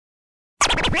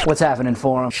What's happening,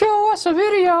 Forum? Show us a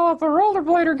video of a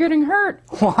rollerblader getting hurt.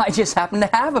 Well, I just happen to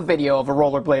have a video of a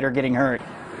rollerblader getting hurt.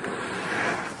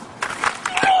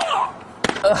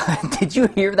 Did you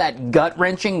hear that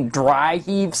gut-wrenching dry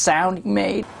heave sound he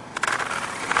made?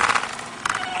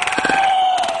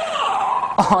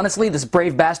 Honestly, this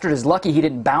brave bastard is lucky he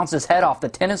didn't bounce his head off the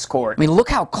tennis court. I mean, look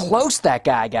how close that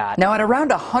guy got. Now, at around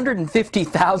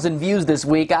 150,000 views this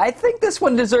week, I think this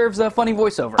one deserves a funny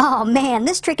voiceover. Oh man,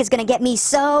 this trick is gonna get me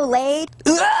so laid.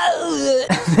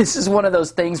 This is one of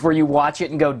those things where you watch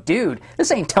it and go, dude,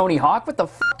 this ain't Tony Hawk. What the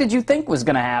f did you think was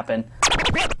gonna happen?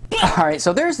 Alright,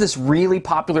 so there's this really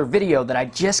popular video that I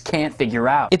just can't figure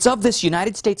out. It's of this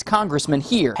United States congressman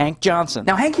here, Hank Johnson.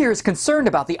 Now, Hank here is concerned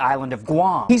about the island of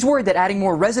Guam. He's worried that adding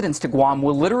more residents to Guam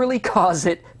will literally cause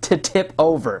it to tip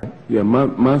over. Yeah,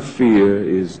 my fear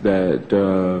is that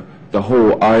the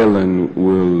whole island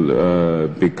will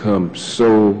become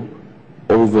so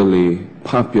overly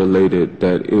populated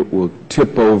that it will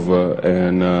tip over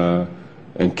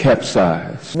and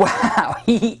capsize. Wow,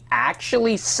 he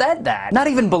actually said that. Not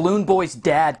even Balloon Boy's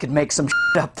dad could make some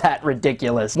shit up that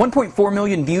ridiculous. 1.4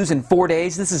 million views in 4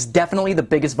 days. This is definitely the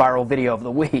biggest viral video of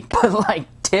the week. But like,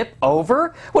 tip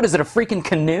over? What is it, a freaking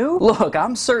canoe? Look,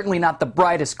 I'm certainly not the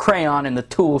brightest crayon in the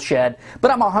tool shed, but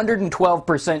I'm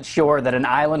 112% sure that an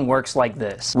island works like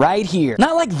this. Right here.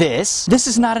 Not like this. This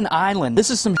is not an island. This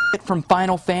is some shit from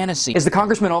Final Fantasy. Is the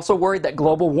congressman also worried that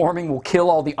global warming will kill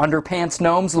all the underpants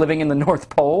gnomes living in the North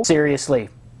Pole? Seriously.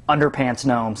 Underpants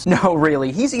gnomes. No,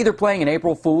 really, he's either playing an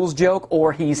April Fool's joke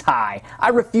or he's high. I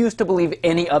refuse to believe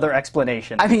any other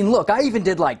explanation. I mean, look, I even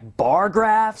did like bar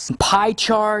graphs, pie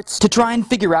charts, to try and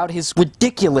figure out his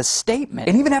ridiculous statement.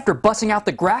 And even after busting out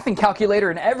the graphing calculator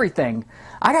and everything,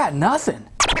 I got nothing.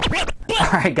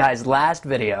 Alright guys, last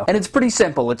video. And it's pretty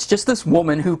simple. It's just this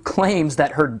woman who claims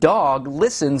that her dog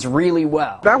listens really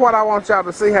well. That's what I want y'all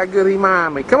to see, how good he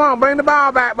mind me. Come on, bring the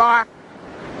ball back, boy.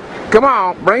 Come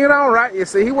on, bring it on, right? You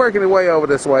see, he working his way over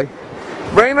this way.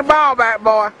 Bring the ball back,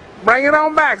 boy. Bring it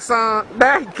on back, son.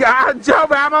 That guy,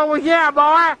 Joby, I'm over here,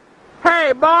 boy.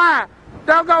 Hey, boy,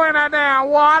 don't go in that damn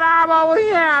water. I'm over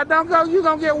here. Don't go, you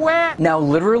gonna get wet. Now,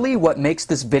 literally, what makes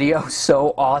this video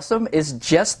so awesome is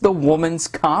just the woman's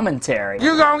commentary.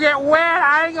 You gonna get wet?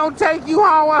 I ain't gonna take you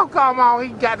home. Well, come on, he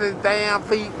got his damn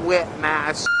feet wet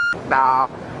now,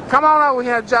 dog. Come on over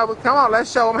here, Joby. Come on,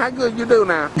 let's show him how good you do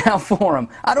now. Now, Forum,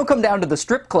 I don't come down to the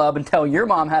strip club and tell your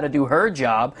mom how to do her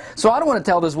job, so I don't want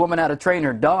to tell this woman how to train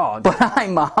her dog. But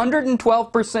I'm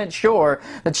 112% sure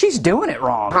that she's doing it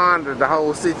wrong. Pondered the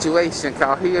whole situation,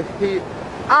 cause he.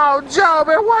 Oh,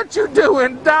 Joby, what you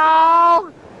doing,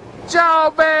 dog?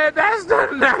 Joby, that's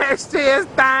the nastiest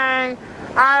thing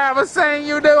I ever seen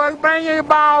you do. Bring your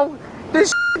ball.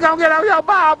 This gonna get on your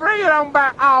ball. Bring it on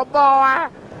back. Oh, boy.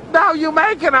 No, you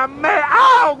making a mess.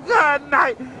 Oh, good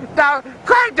night. Now,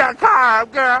 crank that car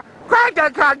up, girl. Crank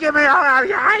that car. Get me out of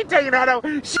here. I ain't taking that old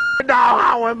shit dog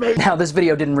out with me. Now, this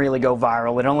video didn't really go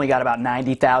viral. It only got about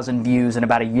 90,000 views in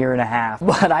about a year and a half.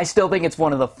 But I still think it's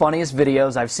one of the funniest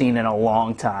videos I've seen in a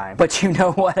long time. But you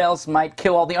know what else might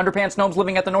kill all the underpants gnomes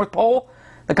living at the North Pole?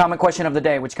 The comment question of the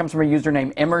day, which comes from a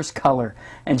username Emmers Color.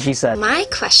 And she said, my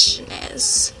question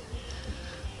is,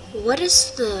 what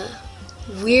is the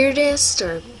weirdest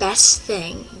or best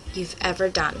thing you've ever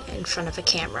done in front of a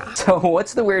camera? So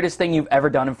what's the weirdest thing you've ever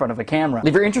done in front of a camera?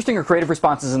 Leave your interesting or creative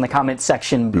responses in the comment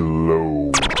section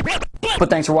below.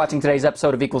 But thanks for watching today's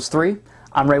episode of Equals 3.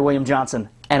 I'm Ray William Johnson,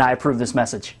 and I approve this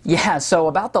message. Yeah, so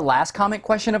about the last comment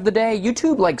question of the day,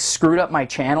 YouTube like screwed up my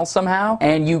channel somehow,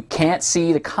 and you can't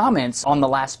see the comments on the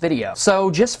last video.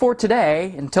 So just for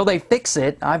today, until they fix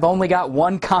it, I've only got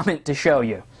one comment to show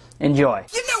you. Enjoy.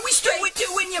 You know we straight with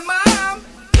doing your mom.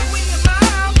 Doing your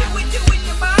mom. Doing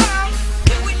your mom.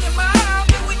 Doing your mom.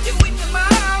 Doing your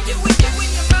mom. Doing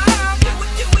your mom.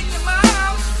 Doing your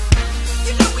mom.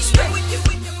 You know we straight with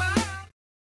doing your mom.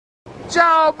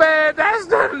 Joby, that's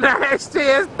the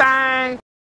nastiest thing.